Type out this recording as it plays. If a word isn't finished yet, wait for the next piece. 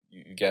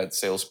get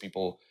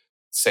salespeople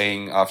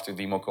saying after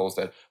demo calls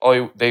that,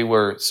 oh, they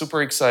were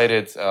super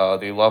excited,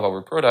 they love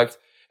our product.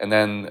 And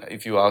then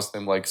if you ask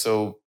them like,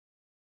 so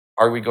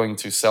are we going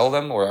to sell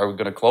them or are we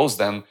going to close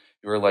them?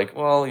 You were like,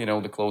 well,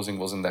 the closing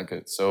wasn't that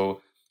good.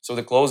 So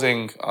the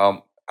closing,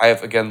 I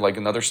have again like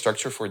another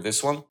structure for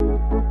this one.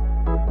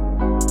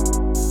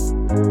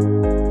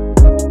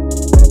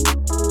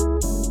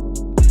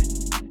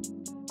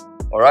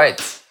 All right.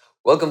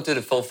 Welcome to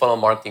the Full Funnel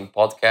Marketing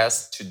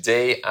Podcast.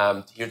 Today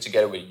I'm here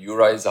together with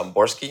Juraj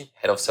Zamborski,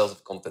 Head of Sales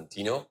of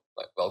Contentino.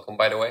 Welcome,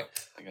 by the way.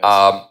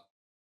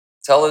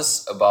 Tell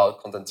us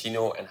about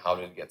Contentino and how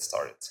did it get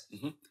started?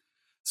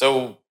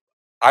 So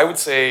I would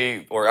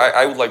say, or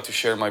I would like to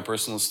share my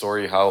personal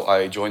story, how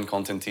I joined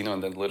Contentino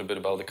and then a little bit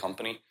about the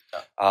company.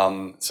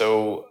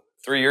 So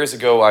 3 years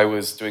ago, I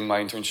was doing my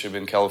internship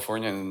in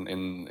California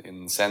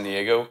in San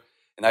Diego.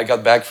 And I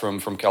got back from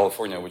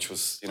California, which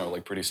was,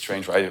 like pretty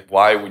strange, right?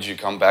 Why would you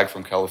come back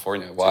from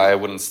California? Why I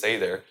wouldn't stay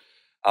there?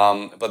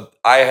 But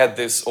I had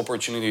this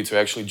opportunity to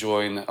actually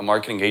join a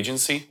marketing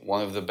agency,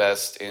 one of the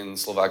best in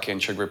Slovakia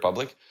and Czech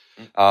Republic.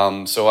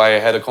 So I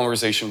had a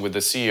conversation with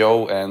the CEO,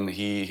 and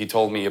he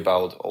told me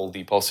about all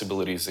the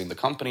possibilities in the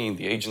company, in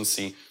the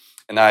agency,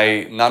 and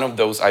none of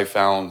those I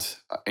found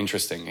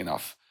interesting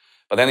enough.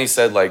 But then he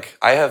said, like,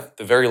 I have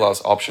the very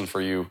last option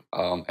for you,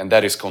 and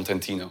that is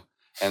Contentino.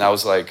 And I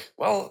was like,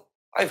 well,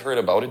 I've heard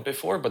about it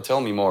before, but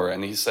tell me more.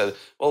 And he said,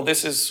 well,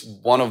 this is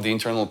one of the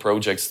internal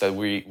projects that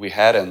we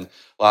had, and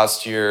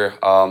last year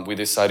we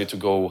decided to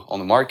go on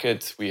the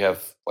market. We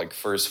have like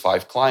first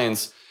 5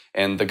 clients,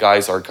 and the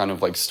guys are kind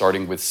of like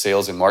starting with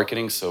sales and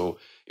marketing. So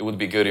it would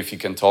be good if you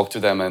can talk to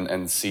them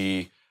and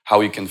see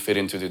how you can fit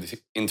into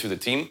the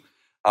team.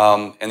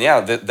 And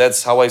yeah,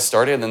 that's how I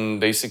started.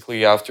 And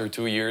basically, after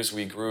 2 years,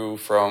 we grew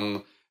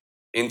from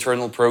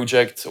internal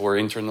project or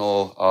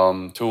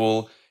internal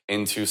tool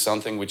into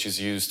something which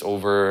is used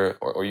over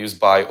or used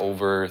by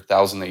over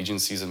 1,000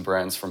 agencies and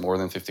brands from more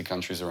than 50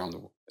 countries around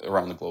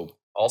the globe.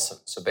 Awesome.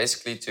 So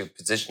basically, to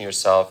position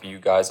yourself, you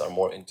guys are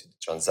more into the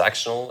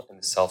transactional and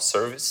the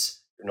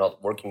self-service. You're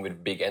not working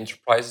with big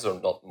enterprises, or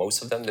not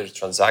most of them. They're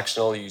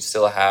transactional. You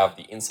still have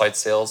the inside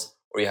sales,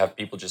 or you have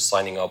people just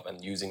signing up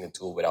and using the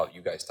tool without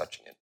you guys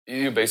touching it.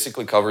 You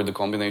basically covered the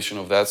combination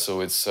of that.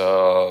 So it's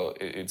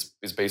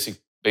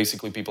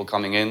basically people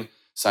coming in,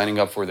 signing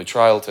up for the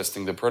trial,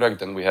 testing the product.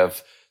 Then we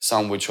have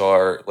some which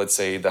are, let's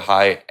say, the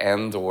high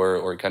end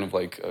or kind of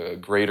like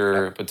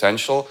greater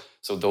potential.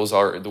 So those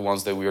are the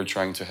ones that we are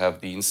trying to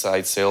have the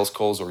inside sales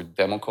calls or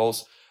demo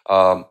calls,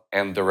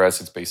 and the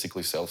rest it's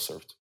basically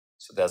self-served.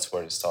 So that's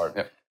where to start.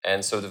 Yeah.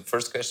 And so the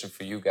first question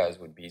for you guys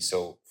would be,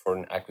 so for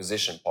an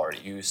acquisition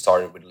part, you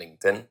started with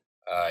LinkedIn.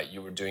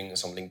 You were doing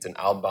some LinkedIn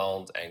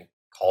outbound and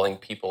calling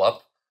people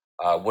up.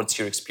 What's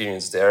your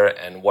experience there,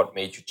 and what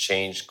made you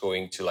change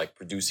going to like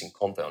producing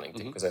content on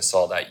LinkedIn? Because I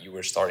saw that you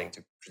were starting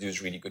to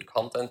produce really good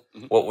content.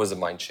 What was the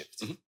mind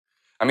shift?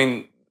 I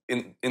mean,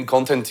 in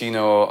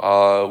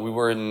Contentino, we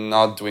were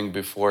not doing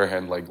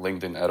beforehand like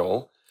LinkedIn at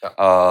all.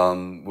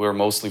 We were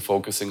mostly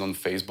focusing on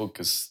Facebook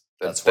because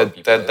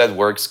that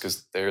works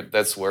because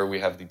that's where we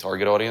have the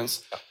target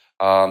audience.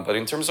 But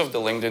in terms of the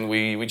LinkedIn,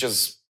 we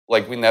just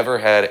like we never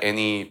had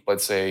any,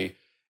 let's say,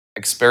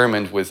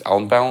 experiment with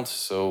outbound.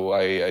 So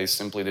I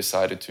simply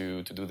decided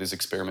to do this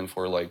experiment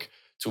for like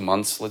 2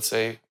 months, let's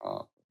say,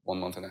 1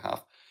 month and a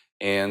half.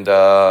 And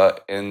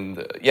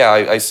yeah,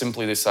 I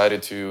simply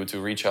decided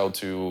to reach out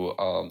to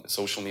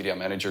social media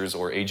managers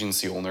or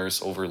agency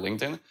owners over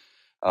LinkedIn.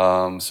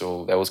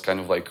 So that was kind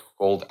of like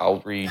cold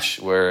outreach,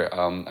 where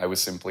I was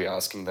simply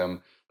asking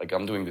them, like,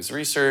 I'm doing this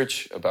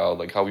research about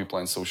like how we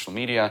plan social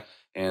media,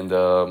 and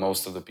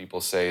most of the people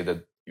say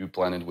that you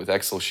plan it with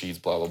Excel sheets,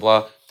 blah blah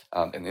blah.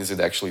 And is it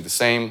actually the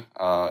same?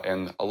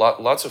 And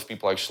lots of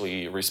people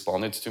actually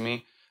responded to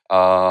me.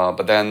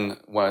 But then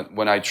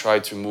when I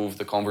tried to move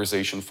the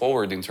conversation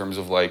forward in terms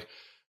of like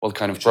what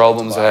kind of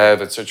problems I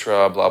have,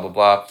 etc., blah blah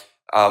blah,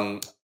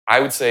 I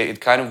would say it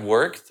kind of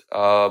worked.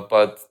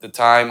 But the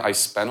time I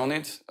spent on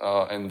it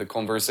and the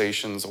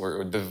conversations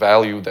or the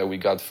value that we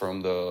got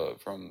from the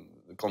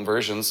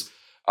conversions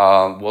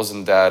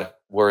wasn't that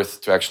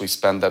worth to actually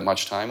spend that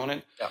much time on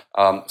it.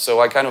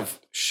 So I kind of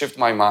shift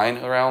my mind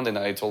around, and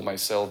I told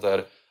myself that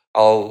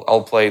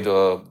I'll play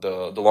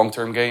the long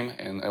term game,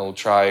 and I'll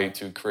try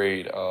to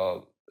create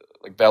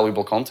like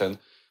valuable content.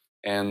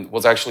 And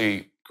what's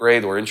actually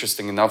great or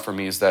interesting enough for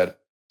me is that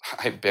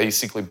I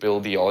basically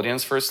build the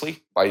audience firstly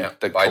by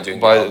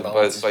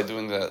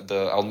doing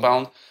the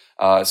outbound.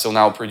 So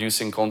now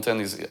producing content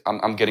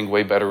I'm getting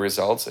way better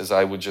results as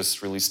I would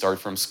just really start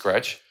from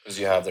scratch because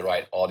you have the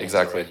right audience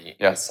already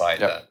inside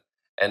that.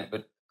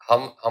 But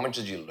how much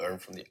did you learn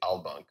from the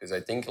outbound? Because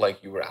I think like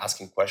you were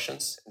asking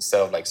questions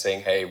instead of like saying,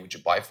 "Hey, would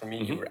you buy from me?"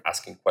 You were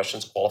asking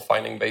questions,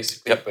 qualifying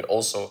basically. But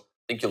also,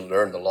 I think you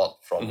learned a lot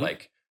from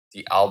like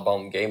the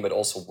outbound game, but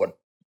also what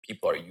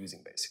people are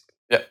using basically.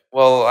 Yeah,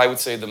 well, I would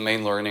say the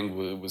main learning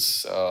was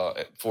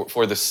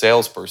for the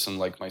salesperson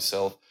like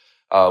myself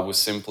was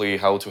simply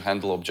how to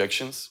handle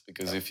objections.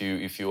 Because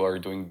if you are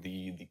doing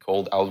the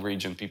cold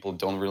outreach and people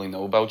don't really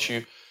know about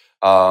you,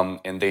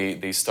 and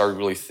they start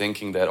really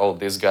thinking that, oh,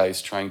 this guy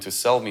is trying to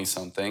sell me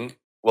something.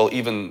 Well,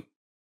 even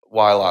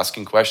while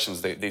asking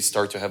questions, they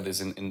start to have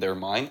this in their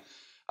mind.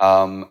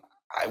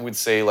 I would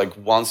say, like,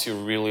 once you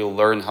really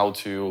learn how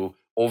to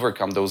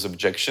overcome those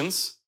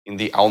objections in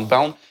the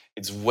outbound,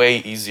 it's way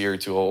easier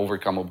to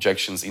overcome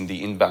objections in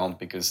the inbound,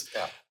 because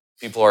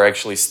people are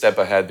actually a step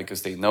ahead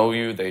because they know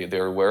you,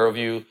 they're aware of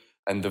you,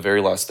 and the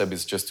very last step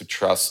is just to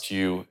trust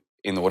you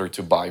in order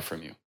to buy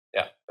from you.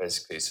 Yeah,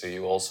 basically. So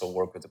you also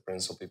work with the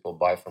principle people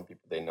buy from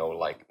people they know,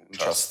 like, and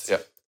trust. Yeah.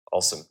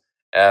 Awesome.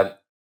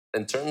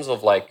 In terms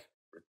of like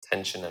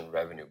retention and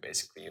revenue,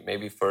 basically,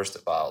 maybe first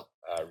about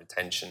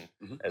retention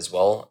as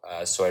well.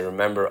 So I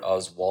remember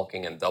us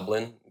walking in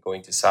Dublin,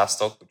 going to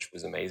SaaStock, which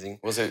was amazing.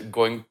 Was it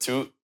going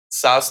to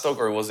SaaStock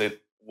or was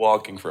it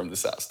walking from the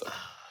SaaStock?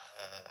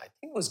 I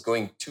think it was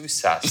going to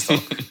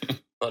SaaStock.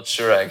 Not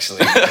sure,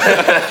 actually.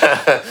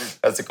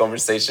 That's a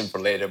conversation for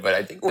later, but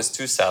I think it was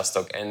to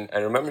SaaStock. And I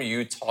remember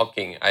you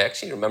talking. I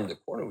actually remember the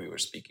corner we were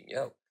speaking.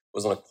 Yeah, it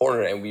was on a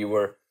corner, and we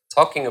were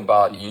talking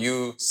about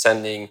you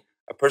sending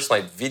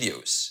personalized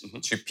videos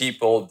to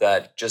people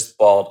that just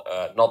bought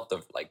not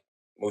the like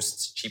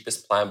most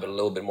cheapest plan, but a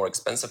little bit more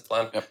expensive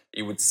plan.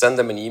 You would send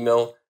them an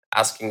email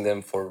asking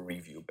them for a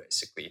review,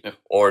 basically,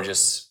 or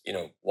just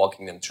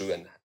walking them through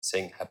and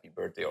saying happy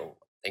birthday or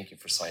thank you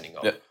for signing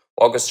up.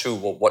 Walk us through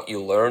what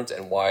you learned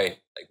and why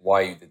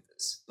you did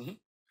this.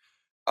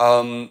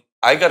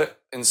 I got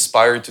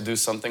inspired to do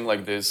something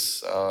like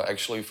this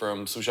actually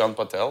from Sujan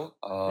Patel.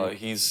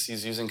 He's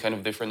using kind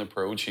of different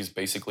approach. He's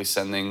basically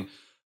sending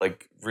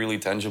like really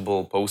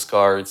tangible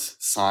postcards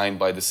signed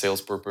by the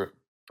sales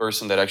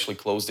person that actually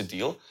closed the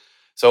deal.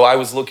 So I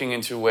was looking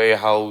into a way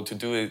how to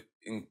do it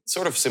in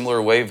sort of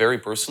similar way, very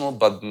personal,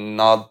 but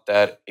not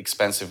that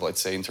expensive,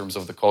 let's say, in terms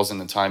of the cost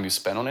and the time you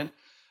spend on it.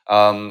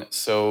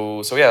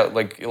 So yeah,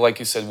 like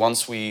you said,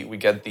 once we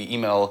get the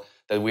email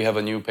that we have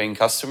a new paying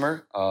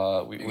customer,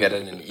 we get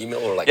it in an email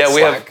or like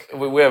Slack?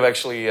 we have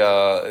actually.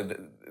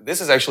 This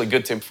is actually a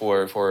good tip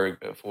for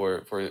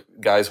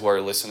guys who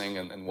are listening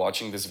and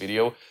watching this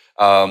video.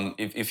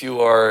 If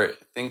you are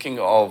thinking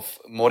of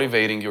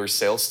motivating your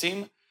sales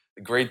team,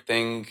 the great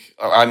thing,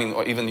 I mean,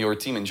 or even your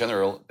team in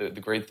general,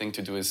 the great thing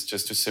to do is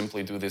just to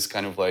simply do this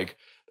kind of like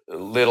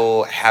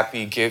little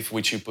happy gift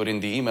which you put in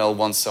the email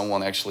once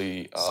someone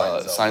actually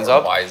signs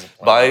up,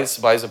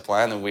 buys a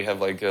plan. And we have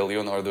like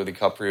Leonardo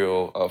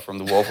DiCaprio from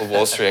The Wolf of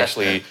Wall Street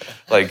actually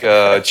like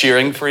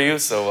cheering for you.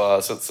 So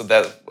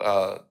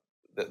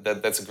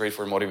that's great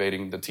for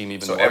motivating the team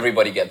even more. So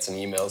everybody gets an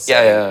email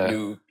saying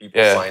new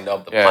people signed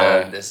up the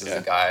plan. This is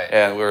the guy.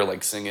 Yeah, and we're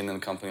like singing in the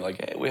company like,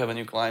 hey, we have a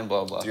new client,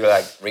 blah blah. Do you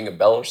like ring a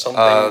bell or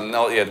something?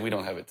 No, we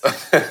don't have it.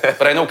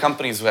 But I know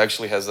companies who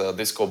actually has a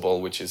disco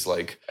ball, which is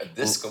like a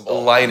disco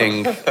ball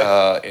lighting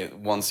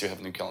once you have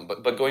a new client.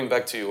 But going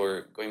back to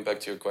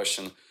your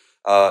question,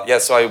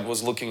 so I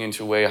was looking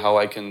into a way how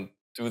I can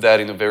do that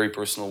in a very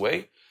personal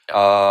way.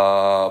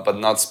 But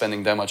not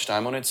spending that much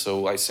time on it.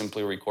 So I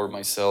simply record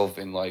myself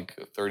in like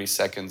 30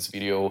 seconds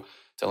video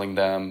telling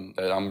them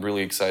that I'm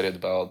really excited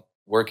about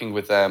working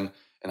with them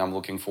and I'm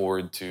looking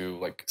forward to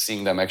like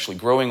seeing them actually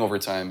growing over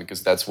time,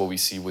 because that's what we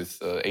see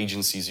with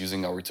agencies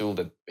using our tool,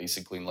 that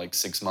basically in like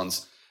 6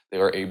 months they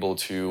are able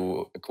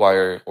to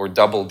acquire or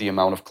double the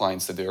amount of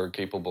clients that they are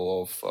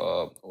capable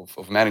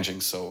of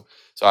managing. So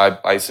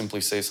I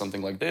simply say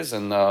something like this,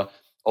 and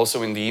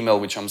also in the email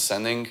which I'm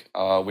sending,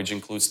 which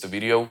includes the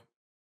video,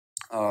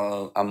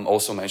 I'm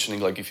also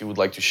mentioning, like, if you would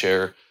like to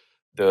share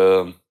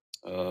the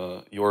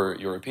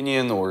your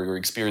opinion or your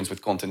experience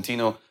with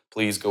Contentino,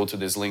 please go to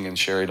this link and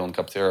share it on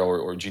Capterra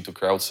or G2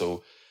 Crowd.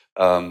 So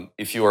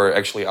if you are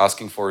actually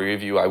asking for a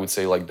review, I would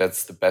say like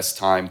that's the best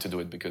time to do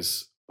it, because,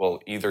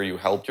 well, either you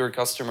helped your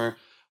customer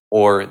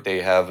or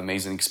they have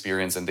amazing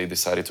experience and they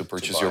decided to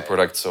purchase your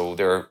product, so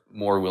they're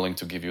more willing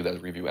to give you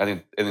that review,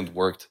 and it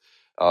worked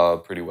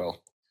pretty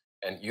well.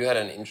 And you had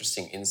an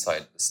interesting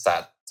insight,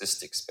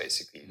 statistics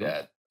basically,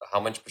 that how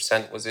much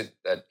percent was it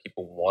that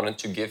people wanted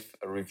to give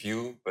a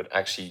review, but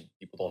actually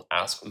people don't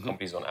ask, or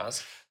companies don't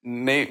ask?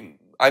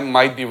 I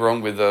might be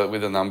wrong with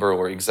a number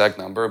or exact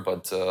number,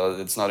 but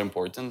it's not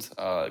important.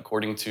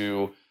 According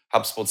to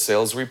HubSpot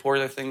sales report,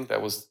 I think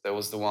that was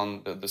the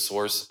one, the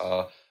source.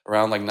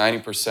 Around like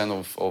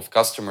 90% of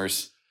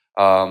customers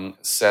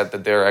said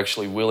that they're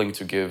actually willing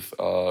to give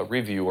a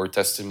review or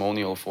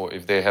testimonial for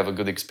if they have a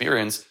good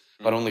experience.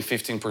 But only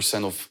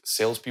 15% of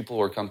salespeople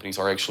or companies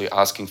are actually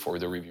asking for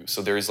the review.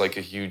 So there is like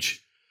a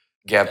huge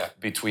gap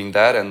between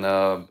that, and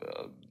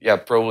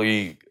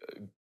probably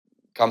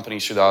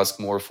companies should ask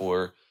more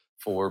for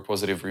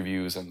positive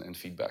reviews and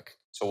feedback.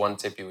 So one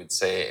tip you would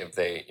say, if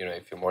they,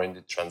 if you're more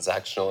into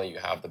transactional, you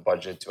have the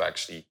budget to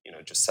actually,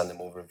 just send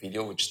them over a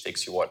video, which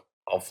takes you what,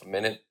 half a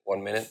minute,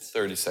 1 minute,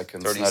 30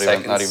 seconds, 30 not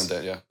seconds. Not even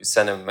that. Yeah, you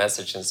send them a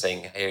message and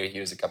saying, hey,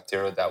 here's a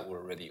Capterra that will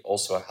already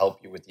also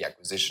help you with the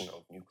acquisition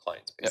of new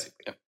clients,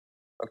 basically. Yeah.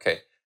 Okay,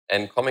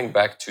 and coming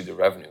back to the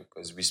revenue,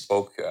 because we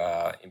spoke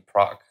in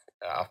Prague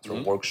after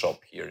a workshop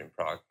here in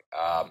Prague,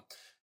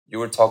 you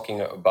were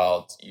talking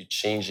about you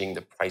changing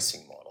the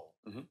pricing model.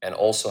 and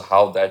also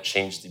how that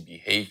changed the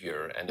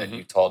behavior, and that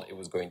you Mm-hmm. thought it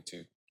was going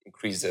to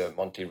increase the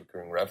monthly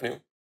recurring revenue,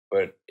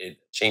 but it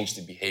changed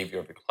the behavior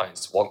of the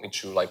clients. Walk me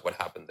through like what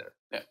happened there.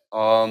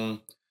 Yeah.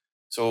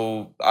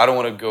 So I don't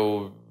want to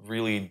go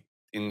really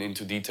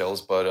into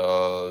details, but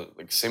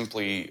like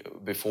simply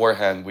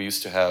beforehand, we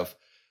used to have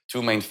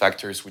two main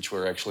factors which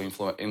were actually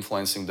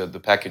influencing the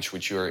package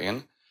which you are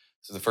in.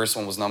 So the first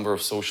one was number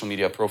of social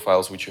media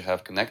profiles which you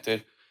have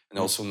connected, and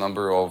also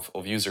number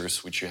of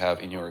users which you have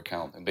in your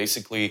account. And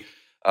basically,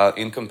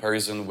 in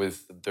comparison with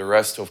the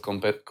rest of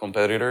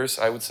competitors,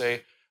 I would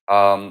say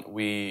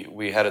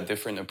we had a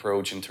different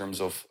approach in terms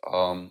of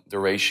the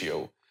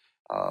ratio.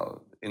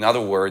 In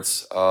other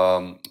words,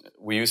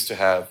 we used to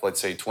have, let's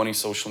say, 20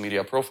 social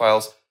media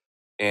profiles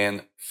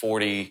and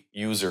 40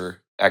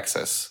 user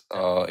access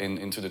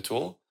into the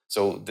tool.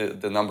 So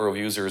the number of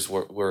users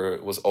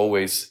was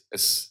always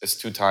as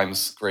two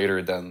times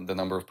greater than the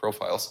number of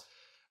profiles.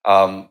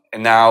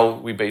 And now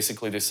we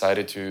basically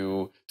decided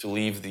to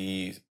leave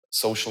the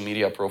social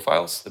media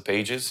profiles, the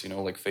pages,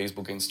 like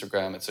Facebook,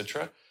 Instagram,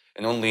 etc.,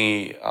 and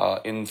only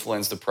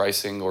influence the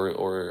pricing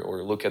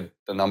or look at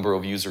the number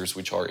of users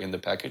which are in the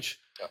package.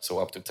 Yeah. So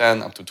up to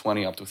 10, up to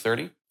 20, up to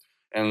 30.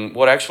 And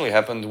what actually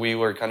happened, we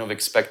were kind of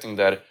expecting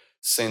that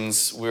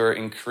since we're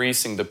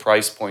increasing the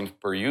price point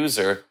per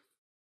user,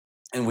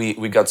 and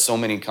we got so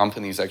many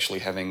companies actually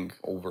having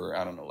over,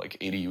 I don't know, like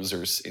 80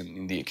 users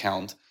in the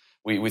account,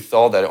 we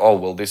thought that, oh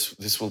well,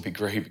 this will be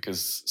great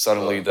because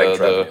suddenly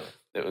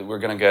we're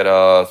gonna get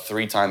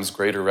 3 times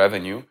greater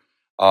revenue.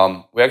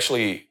 We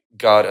actually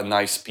got a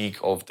nice peak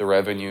of the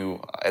revenue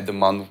at the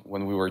month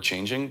when we were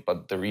changing,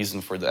 but the reason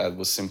for that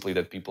was simply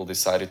that people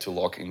decided to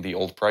lock in the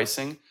old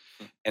pricing,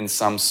 and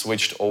some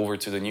switched over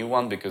to the new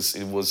one because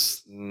it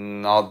was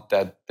not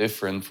that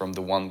different from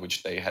the one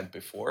which they had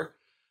before.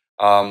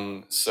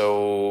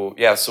 So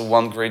yeah, so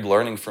one great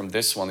learning from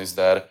this one is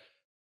that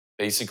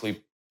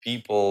basically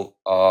people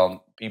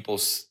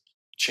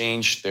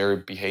change their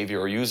behavior,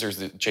 or users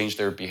that change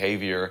their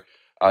behavior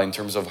in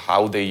terms of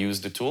how they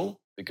use the tool.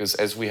 Because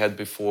as we had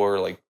before,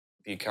 like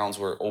the accounts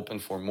were open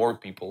for more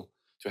people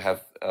to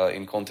have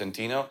in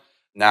Contentino.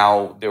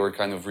 Now they were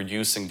kind of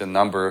reducing the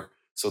number,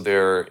 so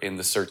they're in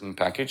the certain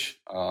package.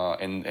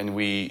 And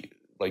we,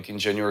 like in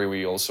January,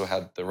 we also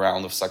had the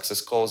round of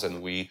success calls,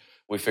 and we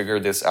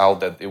figured this out,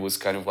 that it was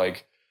kind of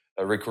like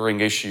a recurring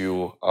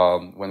issue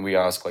when we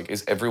ask, like,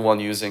 is everyone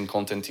using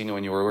Contentino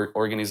in your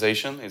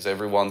organization? Is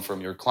everyone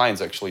from your clients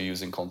actually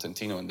using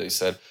Contentino? And they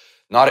said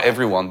not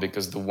everyone,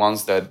 because the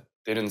ones that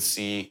didn't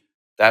see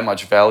that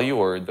much value,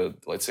 or the,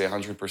 let's say,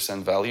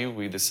 100% value,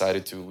 we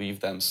decided to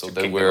leave them, so To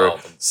that kick them we're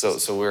out.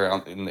 so we're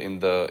in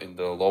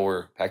the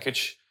lower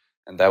package.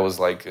 And that was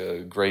like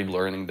a great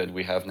learning that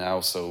we have now.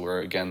 So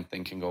we're again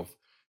thinking of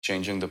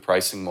changing the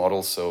pricing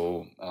model,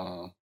 so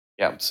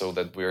yeah, so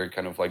that we're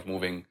kind of like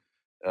moving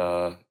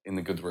in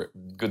a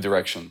good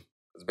direction.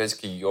 Because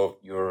basically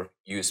your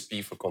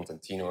USP for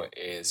Contentino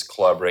is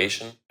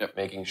collaboration, Yep.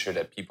 making sure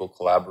that people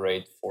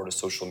collaborate for the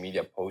social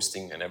media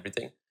posting and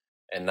everything.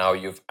 And now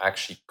you've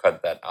actually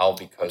cut that out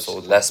because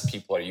Absolutely. less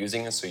people are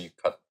using it, so you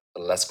cut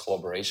the less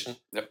collaboration.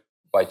 Yep.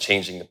 By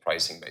changing the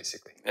pricing,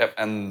 basically. Yep,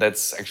 and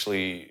that's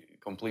actually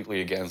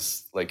completely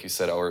against, like you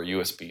said, our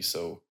USP.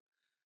 So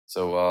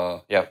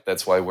yeah,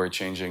 that's why we're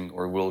changing,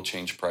 or will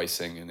change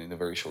pricing in a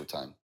very short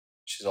time.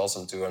 Which is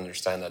awesome to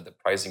understand that the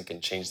pricing can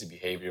change the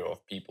behavior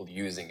of people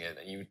using it.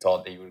 And you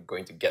thought that you were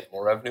going to get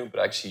more revenue, but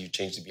actually you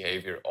changed the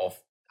behavior of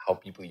how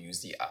people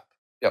use the app.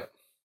 Yep.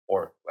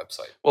 Or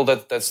website. Well,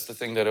 that's the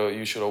thing that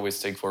you should always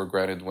take for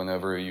granted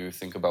whenever you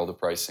think about the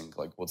pricing.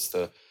 Like, what's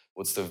the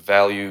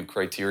value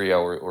criteria,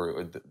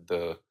 or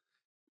the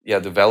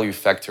value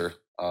factor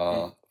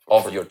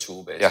of your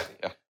tool, basically.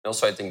 Yeah. And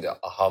also, I think the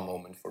aha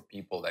moment for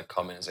people that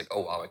come in is like,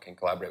 oh wow, I can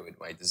collaborate with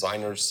my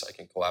designers, I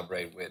can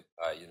collaborate with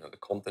the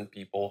content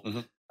people.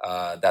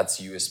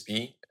 That's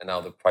USP, and now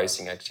the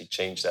pricing actually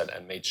changed that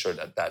and made sure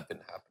that that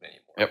didn't happen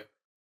anymore. Yep,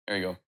 there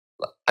you go.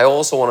 I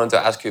also wanted to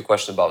ask you a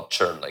question about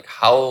churn. Like,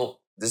 how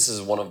this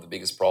is one of the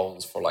biggest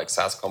problems for like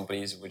SaaS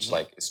companies, which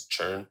like is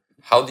churn.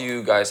 How do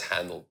you guys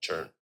handle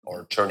churn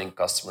or churning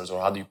customers,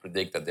 or how do you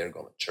predict that they're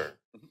going to churn?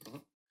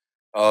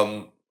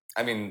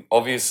 I mean,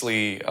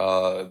 obviously,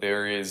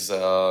 there is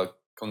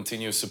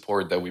continuous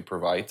support that we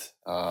provide,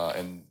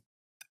 and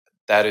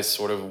that is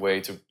sort of a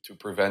way to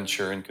prevent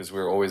churn, because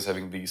we're always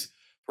having these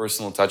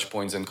personal touch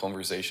points and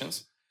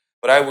conversations.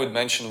 But I would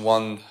mention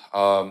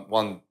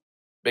one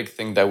big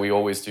thing that we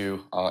always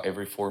do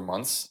every 4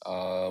 months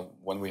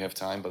when we have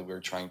time, but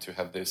we're trying to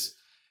have this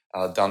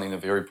done in a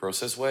very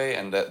process way,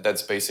 and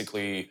that's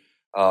basically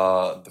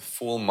the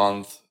full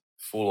month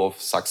full of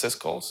success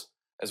calls,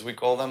 as we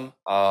call them,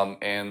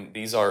 and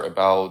these are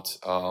about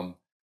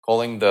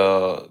calling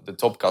the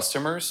top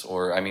customers,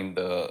 or I mean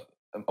the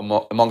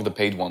among the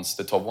paid ones,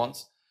 the top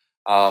ones,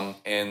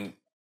 and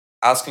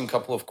asking a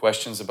couple of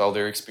questions about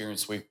their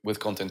experience with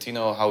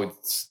Contentino, how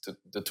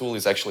the tool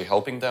is actually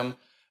helping them,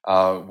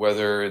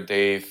 whether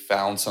they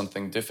found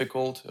something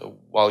difficult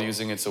while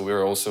using it. So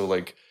we're also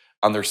like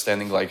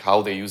understanding like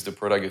how they use the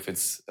product, if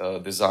it's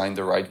designed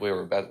the right way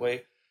or a bad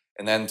way.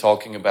 and then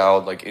talking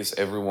about like, is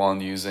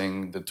everyone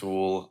using the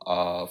tool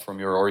from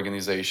your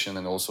organization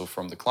and also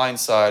from the client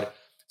side.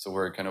 So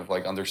we're kind of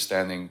like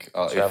understanding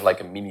So you have like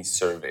a mini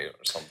survey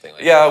or something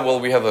like yeah, that. well,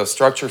 we have a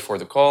structure for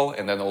the call,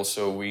 and then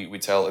also we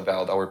tell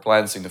about our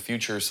plans in the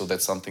future. So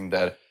that's something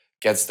that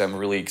gets them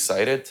really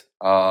excited.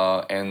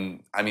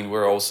 And I mean,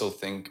 we're also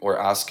think or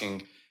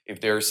asking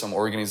if there are some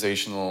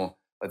organizational,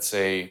 let's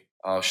say,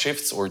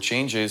 shifts or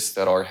changes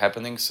that are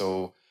happening.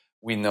 So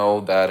we know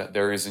that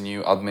there is a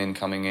new admin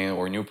coming in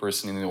or a new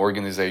person in the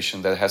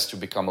organization that has to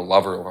become a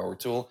lover of our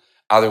tool.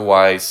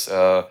 Otherwise,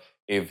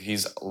 if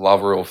he's a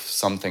lover of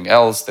something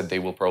else, that they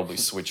will probably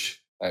switch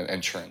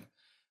and churn.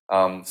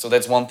 So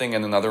that's one thing,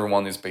 and another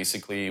one is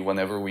basically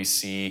whenever we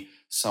see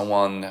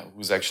someone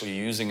who's actually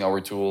using our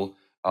tool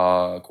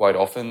quite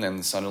often,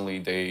 and suddenly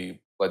they,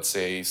 let's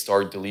say,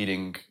 start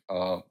deleting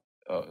a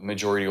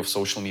majority of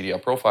social media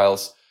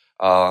profiles,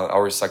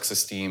 our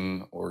success team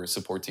or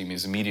support team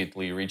is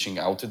immediately reaching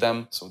out to them.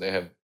 So they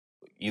have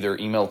either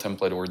email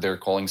template or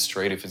they're calling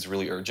straight if it's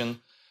really urgent.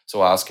 So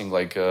asking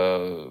like,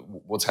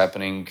 what's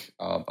happening?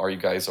 Are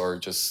you guys are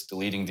just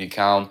deleting the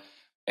account?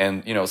 And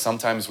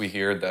sometimes we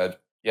hear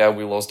that yeah,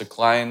 we lost the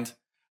client,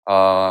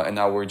 and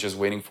now we're just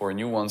waiting for a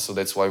new one. So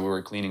that's why we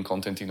were cleaning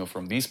content,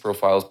 from these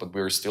profiles. But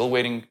we're still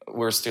waiting.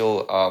 We're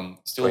still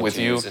Going with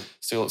to you, use it.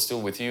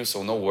 still with you. So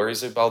no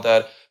worries about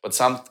that. But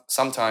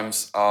sometimes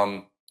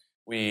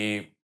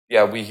we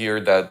hear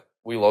that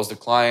we lost the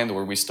client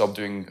or we stopped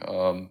doing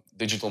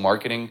digital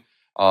marketing,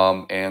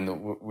 and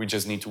we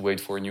just need to wait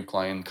for a new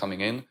client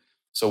coming in.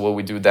 So what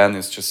we do then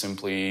is just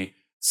simply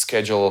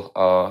schedule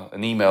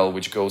an email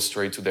which goes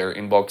straight to their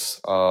inbox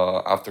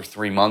after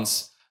 3 months,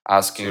 So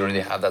asking you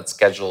already have that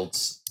scheduled,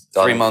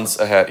 three done. months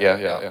ahead. Yeah,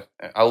 yeah, Yeah.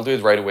 yeah. I'll do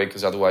it right away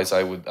because otherwise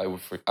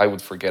I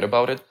would forget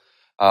about it.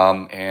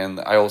 And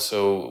I also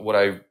what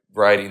I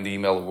write in the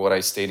email, what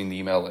I state in the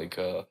email, like,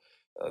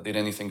 did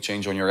anything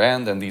change on your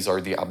end? And these are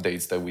the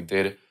updates that we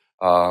did.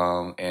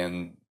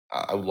 And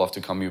I would love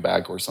to come you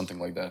back or something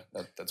like that.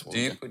 That's what Do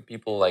we you do. put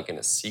people like in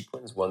a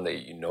sequence when they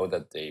you know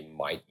that they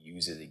might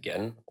use it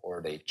again or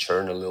they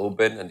churn a little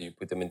bit, and do you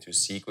put them into a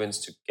sequence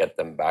to get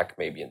them back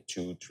maybe in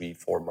 2, 3,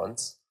 4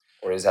 months?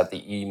 Or is that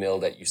the email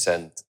that you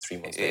send 3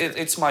 months later?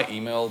 It's my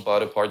email,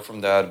 but apart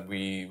from that,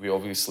 we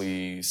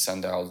obviously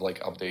send out like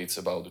updates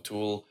about the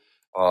tool,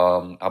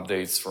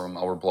 updates from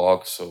our blog.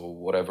 So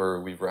whatever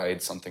we write,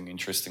 something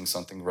interesting,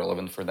 something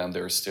relevant for them,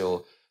 they're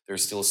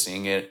still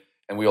seeing it.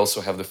 And we also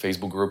have the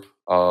Facebook group,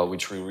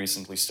 which we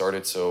recently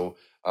started. So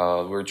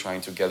we're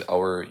trying to get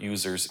our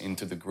users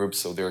into the group,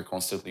 so they're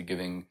constantly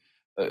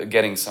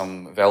getting some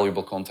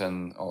valuable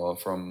content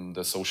from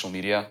the social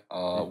media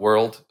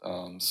world.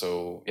 So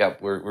yeah,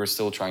 we're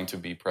still trying to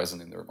be present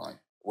in their mind.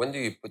 When do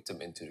you put them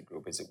into the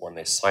group? Is it when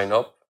they sign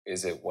up?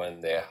 Is it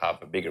when they have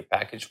a bigger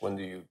package? When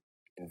do you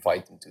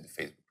invite them to the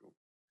Facebook group?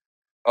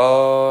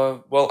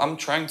 Well, I'm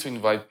trying to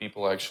invite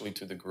people actually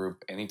to the group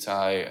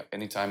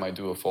anytime I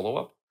do a follow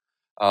up.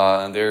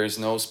 And there is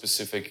no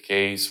specific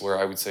case where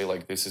I would say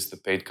like this is the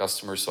paid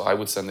customer, so I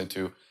would send it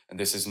to, and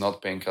this is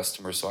not paying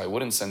customer, so I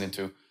wouldn't send it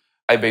to.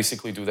 I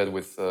basically do that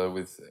with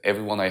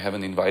everyone I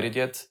haven't invited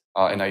yet,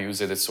 and I use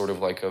it as sort of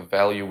like a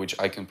value which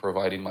I can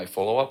provide in my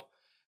follow up.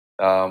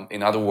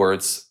 In other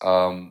words,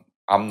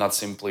 I'm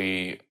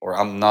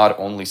not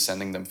only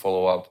sending them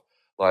follow up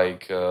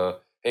like,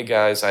 hey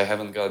guys, I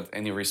haven't got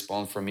any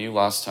response from you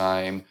last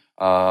time.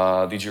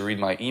 Did you read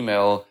my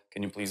email?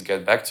 Can you please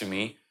get back to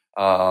me?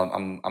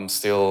 I'm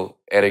still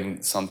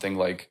adding something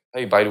like,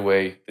 hey, by the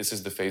way, this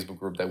is the Facebook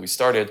group that we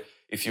started.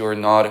 If you are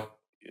not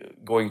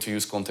going to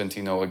use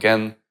Contentino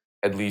again,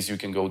 at least you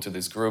can go to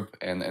this group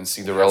and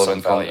see the Have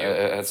some relevant value.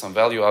 add some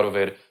value out of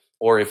it.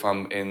 Or if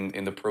I'm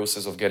in the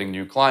process of getting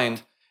new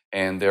client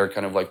and they're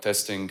kind of like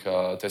testing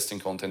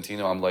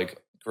Contentino, I'm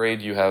like, great,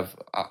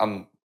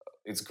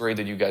 it's great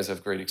that you guys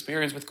have great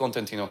experience with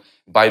Contentino.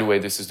 By the way,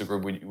 this is the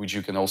group which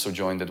you can also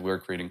join, that we're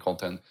creating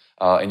content,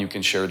 and you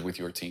can share it with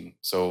your team.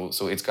 So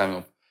it's kind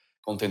of,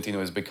 Contentino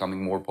is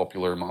becoming more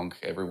popular among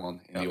everyone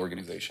in the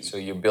organization. So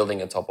you're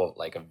building on top of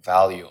like a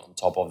value on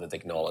top of the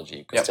technology,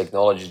 because Yep.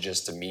 technology is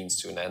just a means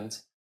to an end,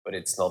 but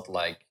it's not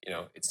like,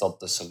 it's not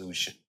the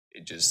solution.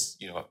 It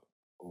just,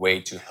 a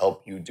way to help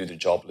you do the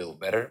job a little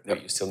better, but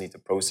Yep. you still need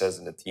the process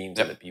and the teams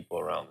and the people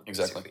around it,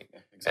 Exactly. basically. Yeah,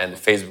 exactly. And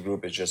the Facebook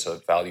group is just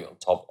a value on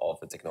top of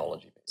the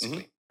technology,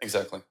 basically.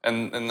 Exactly.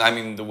 And I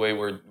mean, the way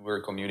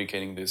we're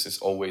communicating this is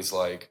always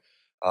like,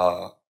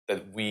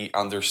 that we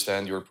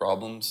understand your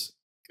problems,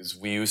 because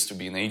we used to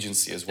be an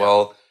agency as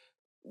well.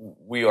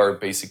 We are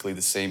basically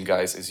the same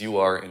guys as you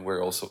are, and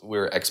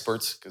we're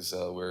experts because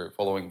we're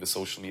following the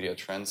social media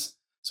trends.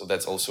 So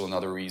that's also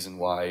another reason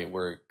why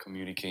we're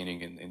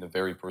communicating in a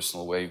very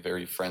personal way,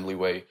 very friendly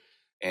way.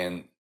 And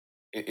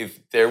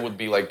if there would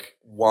be like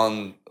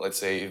one, let's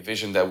say,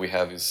 vision that we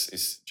have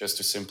is just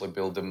to simply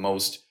build the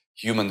most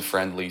human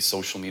friendly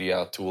social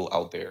media tool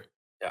out there.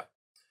 Yeah.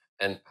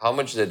 And how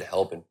much did it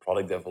help in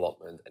product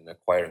development and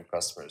acquiring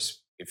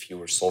customers if you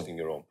were solving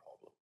your own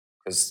problem?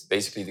 because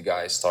basically the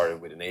guys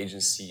started with an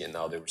agency and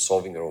now they were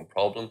solving their own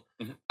problem.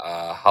 Mhm.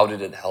 How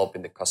did it help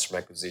in the customer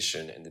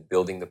acquisition and the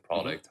building the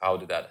product? How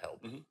did that help?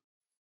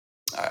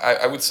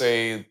 I would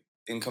say,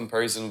 in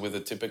comparison with a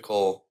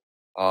typical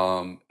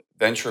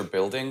venture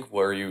building,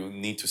 where you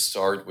need to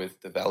start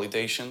with the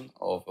validation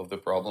of the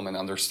problem and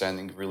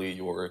understanding really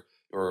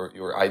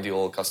your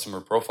ideal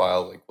customer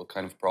profile, like what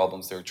kind of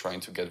problems they're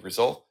trying to get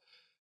resolved,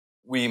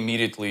 we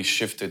immediately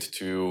shifted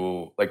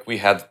to, like, we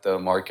had the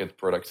market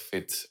product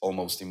fit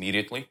almost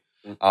immediately.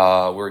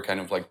 We're kind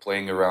of like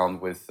playing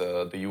around with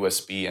the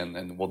USB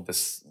and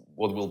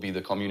what will be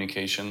the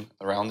communication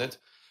around it.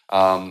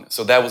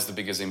 So that was the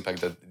biggest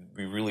impact, that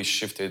we really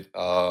shifted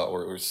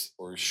or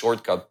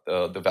shortcut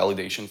the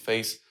validation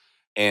phase,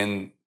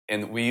 and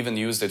we even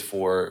used it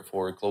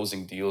for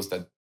closing deals.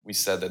 That we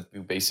said that we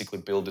basically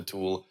build the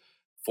tool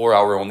for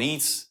our own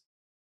needs,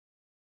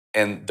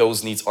 and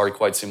those needs are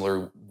quite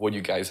similar what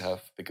you guys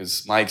have,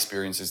 because my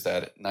experience is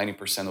that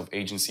 90% of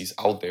agencies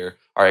out there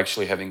are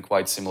actually having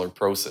quite similar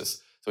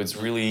process. So it's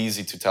really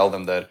easy to tell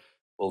them that,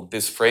 well,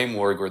 this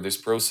framework or this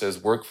process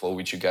workflow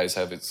which you guys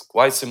have, it's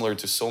quite similar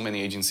to so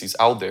many agencies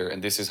out there,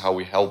 and this is how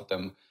we help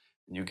them.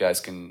 You guys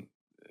can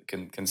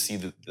see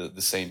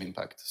the same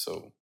impact.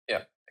 So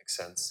Yeah, makes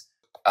sense.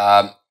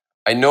 Um,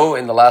 I know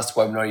in the last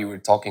webinar you were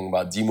talking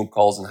about demo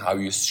calls and how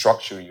you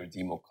structure your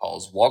demo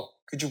calls.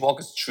 Could you walk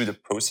us through the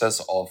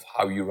process of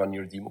how you run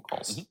your demo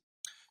calls?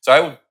 So I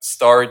would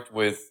start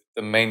with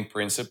the main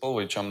principle,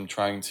 which I'm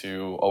trying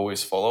to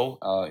always follow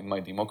in my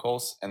demo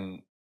calls,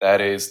 and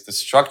that is, the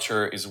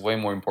structure is way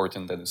more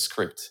important than the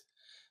script.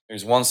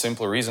 There's one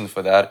simple reason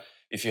for that.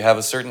 If you have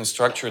a certain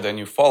structure, then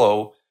you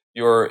follow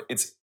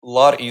it's a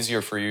lot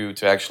easier for you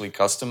to actually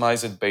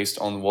customize it based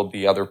on what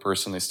the other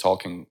person is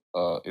talking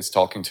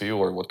to you,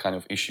 or what kind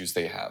of issues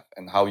they have,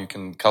 and how you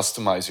can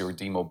customize your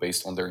demo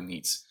based on their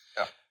needs.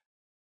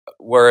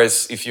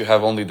 Whereas if you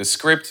have only the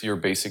script,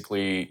 you're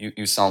basically,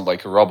 you sound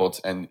like a robot,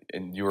 and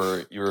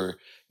you're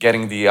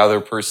getting the other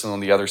person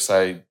on the other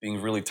side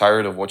being really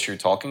tired of what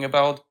you're talking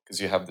about, because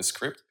you have the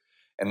script.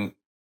 And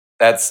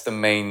that's the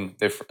main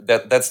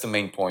that's the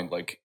main point.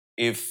 Like,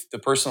 if the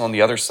person on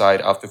the other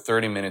side, after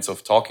 30 minutes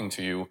of talking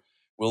to you,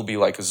 will be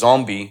like a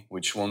zombie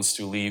which wants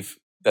to leave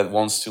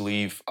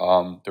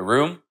the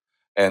room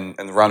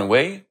and run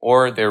away,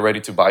 or they're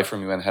ready to buy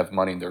from you and have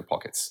money in their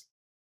pockets.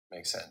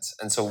 Makes sense.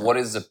 And so, what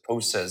is the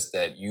process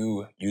that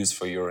you use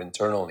for your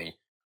internally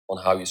on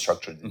how you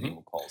structure the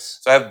demo calls?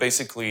 So I have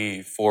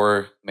basically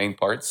four main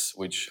parts,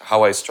 which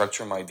how I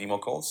structure my demo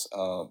calls.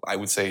 I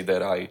would say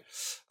that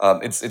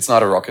it's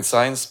not a rocket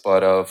science,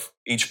 but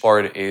each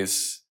part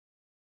is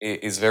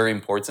very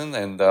important,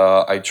 and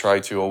I try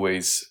to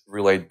always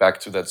relate back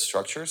to that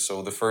structure.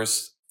 So the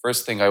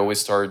first thing I always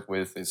start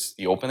with is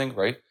the opening,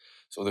 right?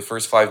 So the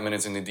first 5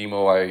 minutes in the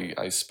demo,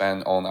 I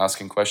spend on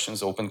asking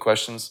questions, open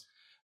questions,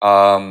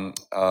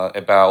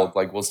 about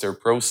like what's their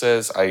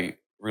process. I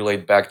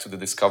relate back to the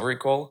discovery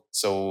call,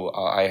 so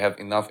I have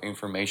enough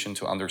information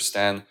to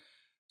understand,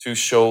 to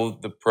show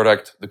the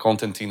product, the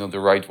contentino,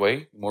 the right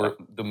way,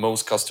 the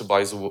most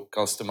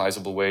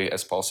customizable way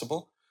as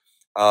possible.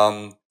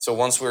 So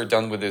once we're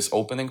done with this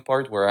opening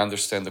part, where I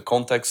understand the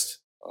context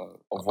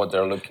Of what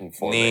they're looking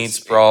for, needs,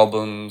 basically.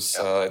 problems,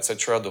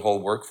 etc., the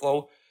whole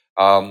workflow,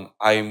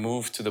 I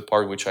move to the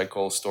part which I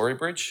call story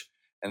bridge.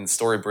 And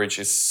story bridge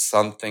is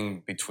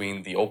something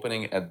between the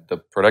opening and the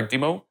product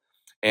demo.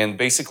 And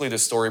basically, the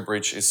story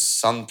bridge is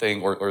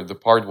something, or the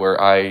part where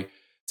I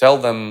tell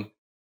them,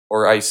 or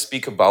I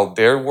speak about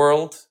their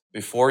world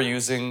before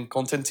using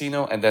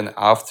Contentino, and then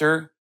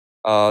after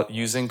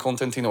using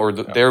Contentino, or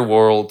their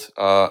world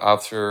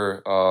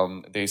after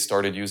they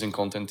started using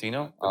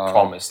Contentino. The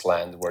promised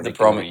land where the they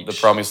can reach. the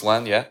promised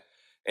land, yeah.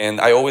 And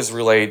I always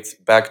relate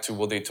back to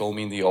what they told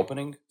me in the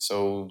opening.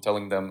 So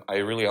telling them, I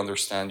really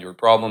understand your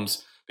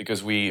problems,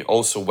 because we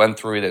also went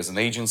through it as an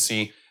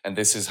agency, and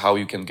this is how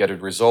you can get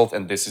it resolved,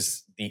 and this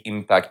is the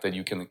impact that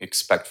you can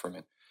expect from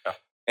it.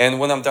 And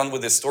when I'm done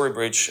with this story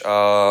bridge,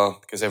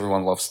 because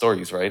everyone loves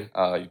stories, right?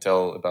 You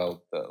tell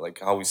about like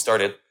how we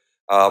started.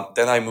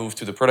 Then I move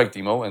to the product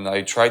demo, and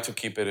I try to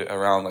keep it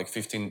around like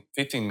 15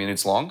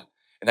 minutes long,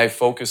 and I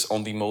focus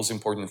on the most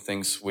important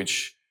things,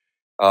 which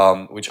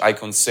I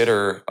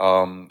consider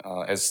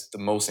as the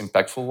most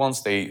impactful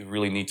ones they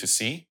really need to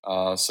see.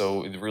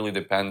 So it really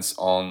depends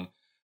on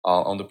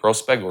the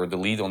prospect or the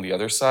lead on the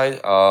other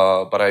side.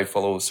 But I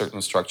follow a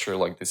certain structure,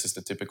 like this is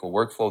the typical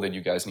workflow that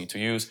you guys need to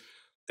use.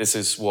 This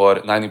is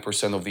what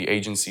 90% of the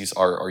agencies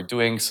are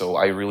doing. So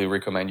I really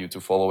recommend you to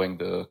follow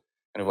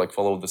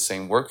the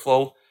same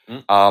workflow.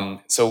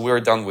 So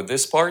we're done with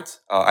this part.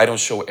 I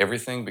don't show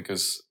everything,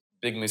 because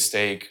big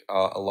mistake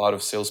a lot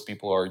of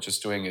salespeople are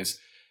just doing is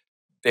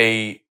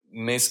they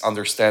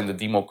misunderstand the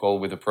demo call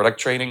with the product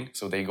training.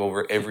 So they go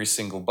over every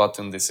single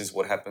button. This is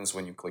what happens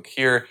when you click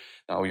here.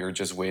 Now you're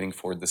just waiting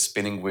for the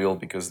spinning wheel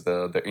because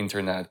the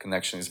internet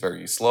connection is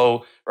very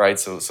slow, right?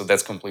 So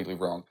that's completely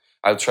wrong.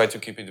 I'll try to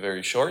keep it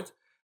very short.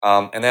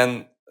 And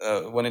then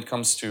when it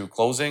comes to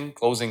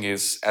closing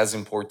is as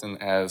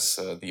important as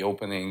the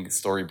opening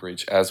story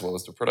bridge, as well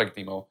as the product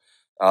demo.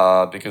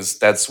 because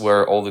that's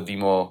where all the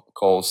demo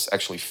calls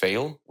actually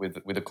fail with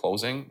the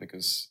closing,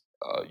 because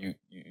you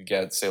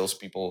get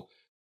salespeople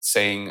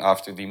saying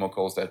after demo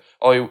calls that,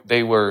 oh,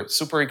 they were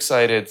super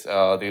excited,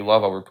 they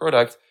love our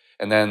product,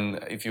 and then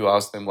if you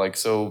ask them like,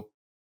 so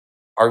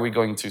are we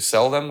going to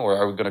sell them or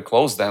are we going to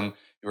close them?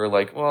 You were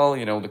like, well,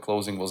 the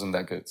closing wasn't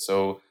that good.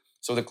 So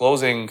the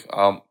closing,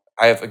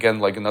 I have again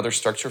like another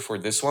structure for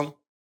this one.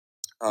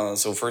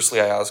 So firstly,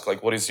 I ask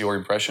like, what is your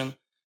impression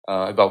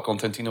about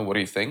Contentino? What do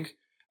you think?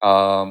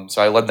 So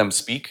I let them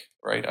speak,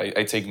 right?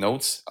 I take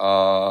notes.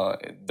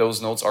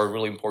 Those notes are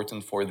really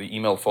important for the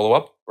email follow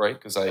up, right?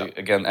 Because I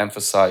again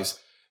emphasize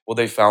what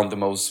they found the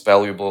most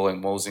valuable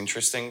and most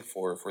interesting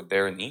for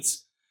their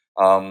needs.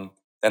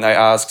 Then I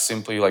ask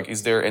simply like,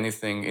 is there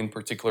anything in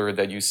particular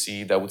that you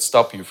see that would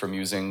stop you from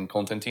using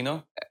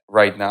Contentino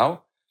right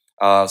now?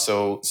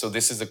 So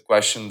this is a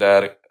question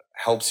that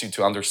helps you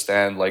to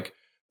understand like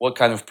what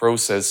kind of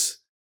process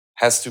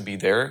has to be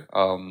there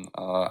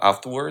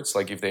afterwards,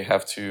 like if they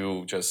have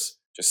to just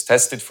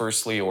test it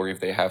firstly, or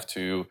if they have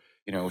to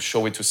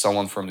show it to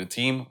someone from the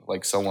team,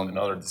 like someone,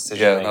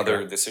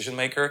 another decision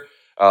maker.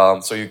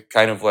 So you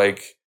kind of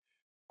like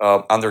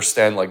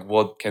understand like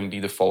what can be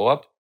the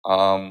follow-up,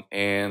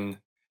 and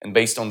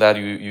based on that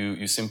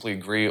you simply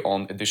agree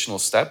on additional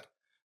step,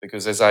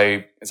 because as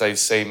I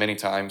say many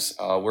times,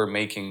 we're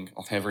making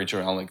on average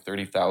around like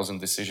 30,000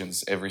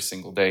 decisions every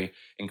single day,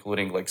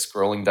 including like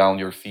scrolling down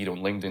your feed on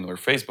LinkedIn or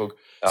Facebook.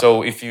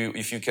 So if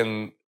you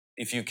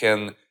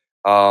can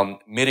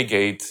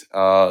mitigate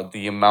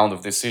the amount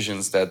of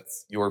decisions that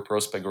your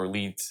prospect or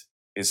lead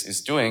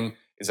is doing,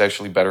 is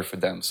actually better for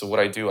them. So what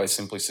I do, I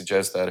simply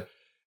suggest that,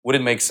 would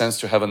it make sense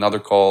to have another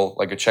call,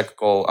 like a check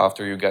call,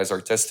 after you guys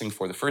are testing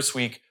for the first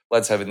week?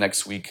 Let's have it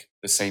next week,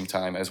 the same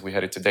time as we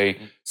had it today.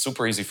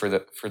 Super easy for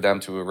them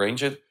to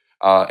arrange it.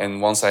 And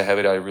once I have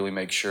it, I really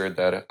make sure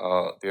that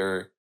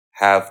they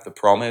have the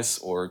promise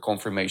or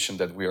confirmation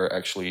that we are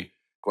actually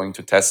going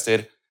to test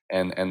it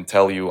and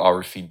tell you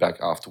our feedback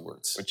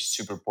afterwards. Which is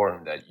super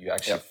important that you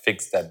actually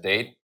fix that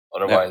date.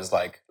 Otherwise,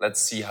 like,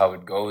 let's see how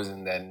it goes,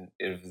 and then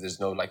if there's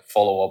no like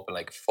follow up and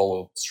like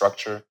follow up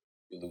structure,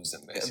 you lose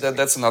them basically.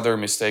 That's another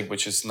mistake,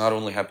 which is not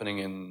only happening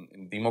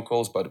in demo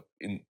calls, but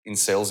in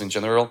sales in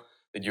general,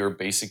 that you're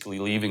basically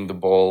leaving the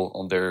ball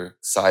on their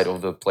side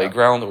of the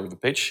playground or the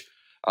pitch.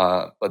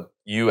 But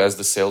you, as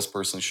the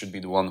salesperson, should be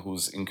the one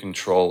who's in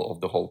control of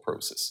the whole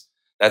process.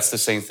 That's the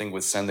same thing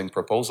with sending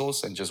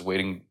proposals and just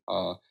waiting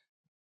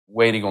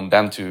on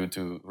them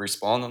to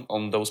respond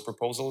on those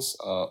proposals,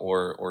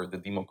 or the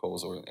demo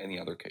calls or any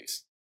other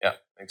case. Yeah,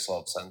 makes a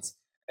lot of sense.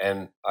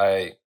 And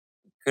I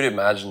could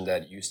imagine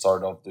that you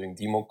started off doing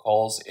demo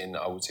calls in,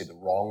 I would say, the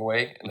wrong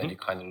way, and then you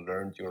kind of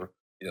learned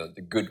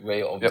the good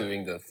way of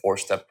doing the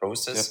 4-step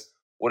process.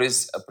 What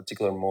is a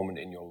particular moment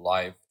in your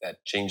life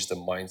that changed the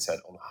mindset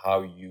on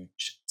how you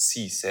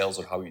see sales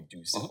or how you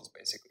do sales,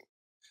 basically?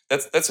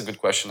 That's a good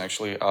question,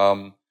 actually.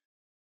 I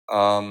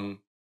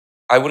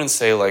wouldn't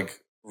say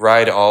like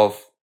right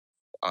off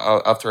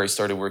after I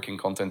started working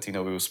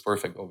Contentino, it was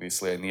perfect.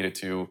 Obviously, I needed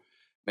to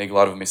make a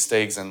lot of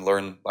mistakes and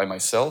learn by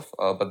myself.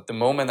 But the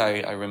moment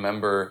I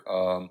remember,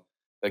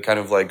 that kind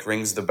of like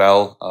rings the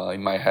bell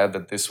in my head,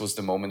 that this was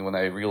the moment when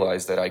I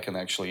realized that I can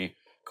actually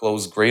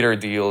close greater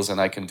deals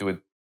and I can do it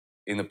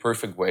in a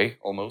perfect way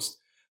almost,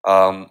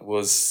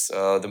 was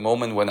the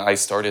moment when I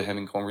started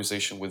having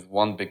conversation with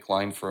one big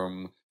client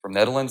from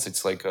Netherlands.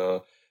 It's like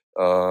a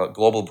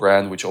global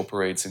brand which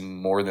operates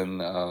in more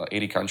than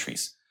 80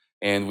 countries.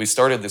 And we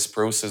started this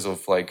process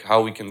of like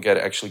how we can get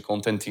actually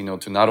Contentino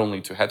to not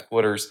only to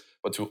headquarters,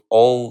 but to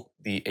all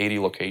the 80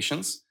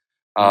 locations,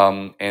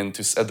 and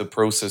to set the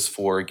process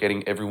for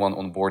getting everyone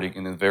onboarding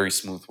in a very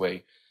smooth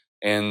way.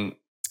 And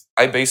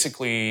I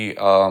basically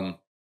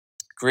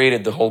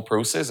created the whole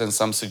process and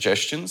some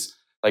suggestions,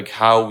 like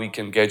how we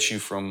can get you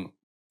from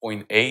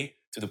point A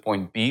to the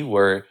point B,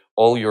 where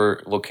all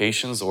your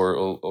locations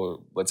or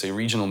let's say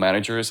regional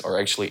managers are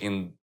actually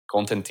in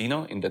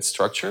Contentino, in that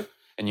structure,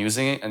 and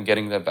using it and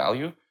getting that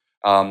value.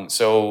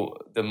 So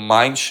the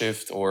mind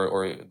shift,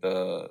 or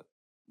the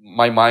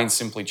my mind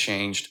simply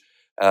changed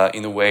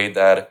in a way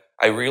that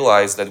I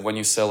realized that when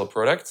you sell a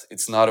product,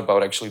 it's not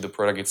about actually the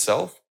product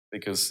itself,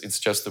 because it's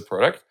just the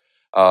product,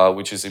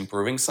 which is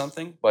improving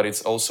something, but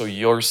it's also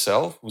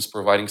yourself who's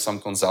providing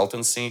some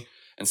consultancy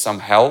and some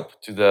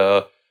help to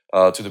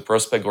the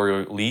prospect or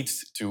your lead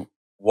to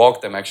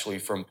walk them actually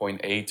from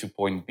point A to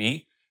point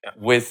B,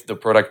 with the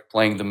product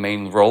playing the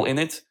main role in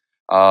it.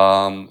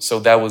 So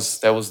that was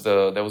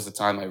the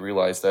time I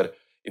realized that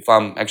if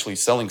I'm actually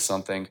selling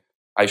something,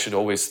 I should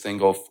always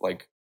think of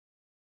like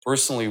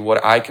personally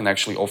what I can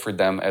actually offer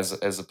them as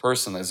a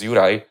person, as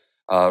Juraj,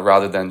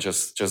 rather than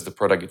just the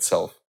product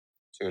itself.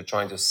 So you're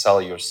trying to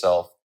sell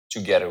yourself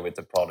together with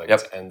the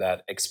product and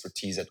that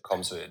expertise that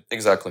comes with it.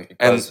 Exactly.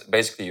 Because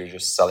basically you're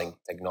just selling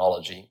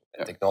technology,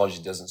 and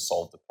technology doesn't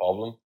solve the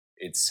problem.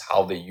 It's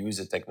how they use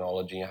the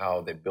technology,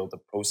 how they build the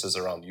process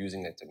around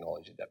using the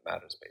technology that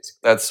matters, basically.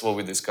 That's what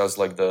we discussed.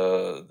 Like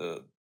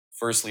the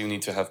firstly, you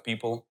need to have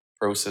people,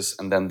 process,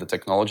 and then the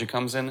technology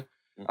comes in.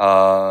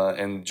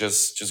 And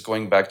just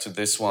going back to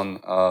this one,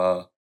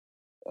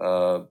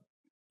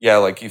 yeah,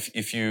 like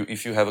if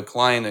you have a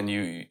client and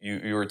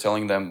you are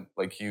telling them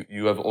like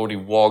you have already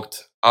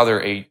walked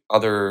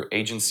other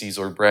agencies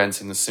or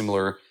brands in a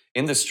similar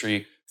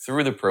industry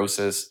through the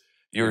process,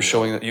 you're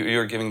showing that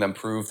you're giving them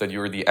proof that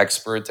you're the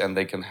expert and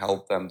they can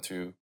help them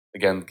to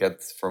again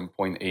get from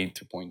point A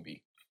to point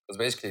B. Because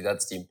basically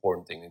that's the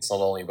important thing. It's not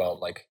only about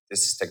like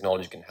this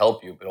technology can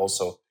help you, but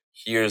also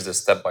here's the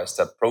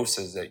step-by-step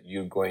process that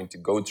you're going to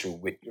go through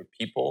with your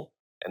people.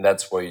 And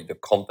that's where the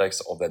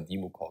context of that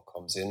demo call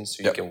comes in.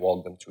 So you can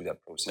walk them through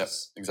that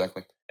process.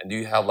 Exactly. And do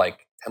you have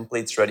like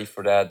templates ready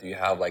for that? Do you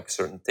have like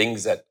certain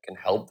things that can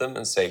help them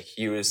and say,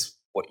 here is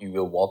what you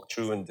will walk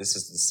through and this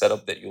is the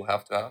setup that you'll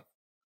have to have?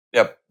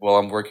 Yep. Well,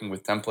 I'm working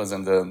with templates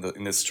and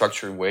in a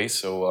structured way.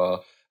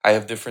 So I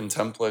have different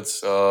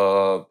templates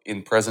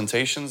in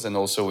presentations and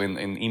also in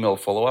email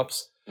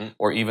follow-ups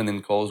or even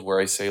in calls where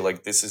I say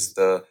like this is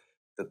the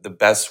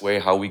best way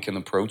how we can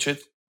approach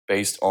it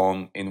based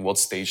on in what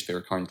stage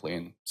they're currently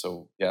in.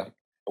 So yeah.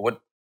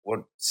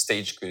 What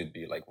stage could it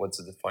be? Like what's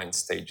the defined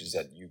stages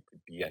that you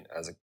could be in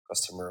as a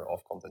customer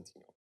of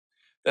Contentino?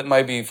 That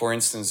might be, for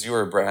instance,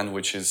 you're a brand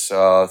which is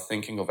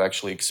thinking of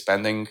actually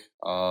expanding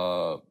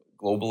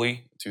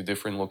globally to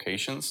different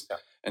locations. Yeah.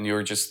 And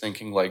you're just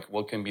thinking like,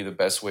 what can be the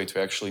best way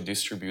to actually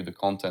distribute the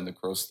content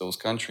across those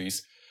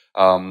countries?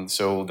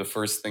 So the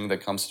first thing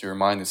that comes to your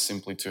mind is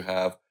simply to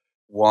have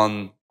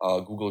one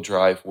Google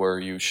Drive where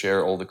you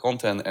share all the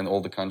content and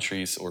all the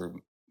countries or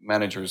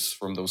managers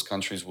from those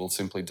countries will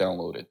simply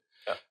download it.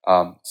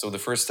 Yeah. So the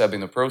first step in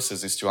the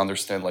process is to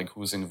understand like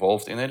who's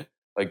involved in it,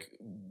 like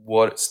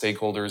what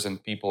stakeholders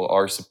and people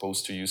are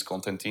supposed to use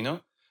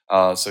Contentino.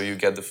 So you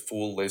get the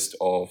full list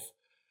of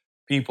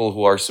people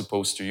who are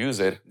supposed to use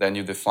it. Then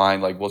you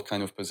define like what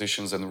kind of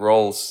positions and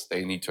roles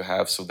they need to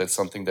have. So that's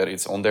something that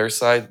it's on their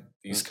side,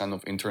 these kind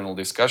of internal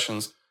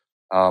discussions.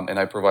 And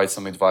I provide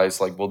some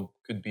advice like what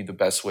could be the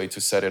best way to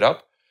set it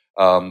up.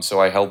 So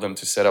I help them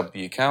to set up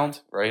the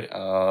account, right?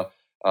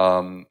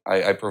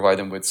 I provide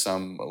them with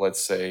some,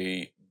 let's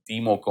say,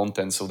 demo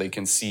content so they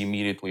can see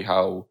immediately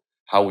how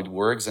it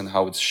works and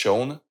how it's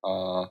shown.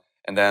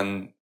 And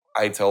then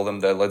I tell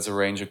them that let's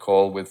arrange a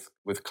call with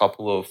a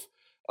couple of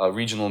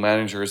regional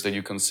managers that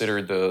you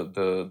consider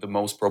the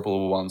most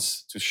probable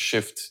ones to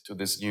shift to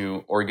this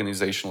new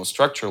organizational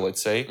structure,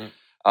 let's say.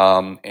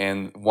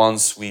 And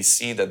once we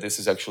see that this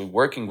is actually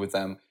working with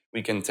them,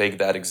 we can take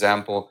that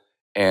example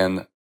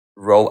and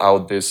roll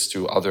out this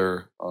to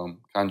other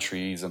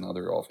countries and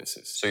other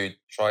offices. So you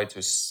try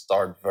to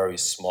start very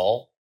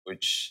small,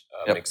 which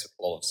makes a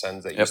lot of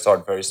sense that you Yep.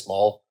 start very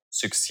small,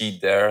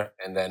 succeed there,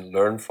 and then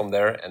learn from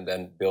there, and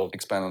then build,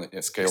 expand on it, yeah,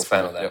 scale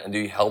expand from on it. that. Yep. And do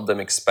you help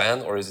them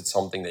expand, or is it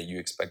something that you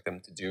expect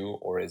them to do,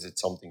 or is it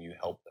something you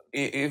help them?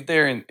 If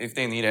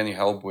they need any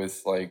help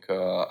with like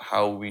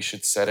how we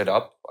should set it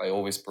up, I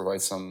always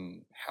provide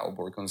some help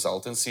or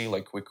consultancy,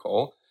 like quick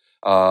call.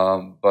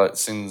 But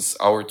since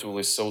our tool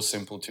is so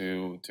simple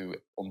to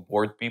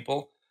onboard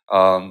people,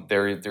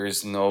 there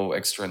is no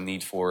extra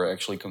need for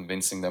actually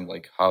convincing them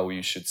like how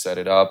you should set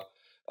it up.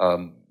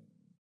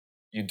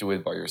 You do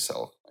it by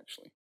yourself,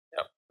 actually.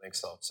 Yeah,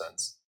 makes a lot of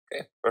sense.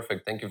 Okay,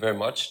 perfect. Thank you very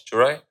much,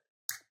 Juraj.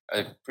 I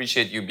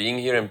appreciate you being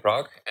here in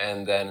Prague,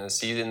 and then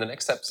see you in the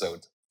next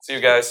episode. See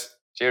you guys.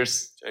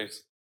 Cheers.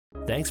 Cheers.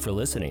 Thanks for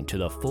listening to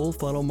the Full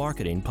Funnel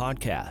Marketing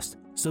Podcast.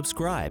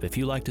 Subscribe if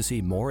you like to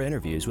see more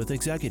interviews with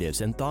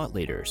executives and thought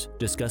leaders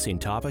discussing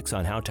topics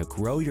on how to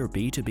grow your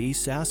B2B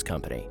SaaS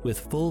company with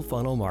full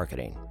funnel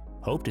marketing.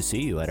 Hope to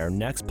see you at our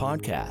next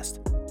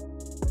podcast.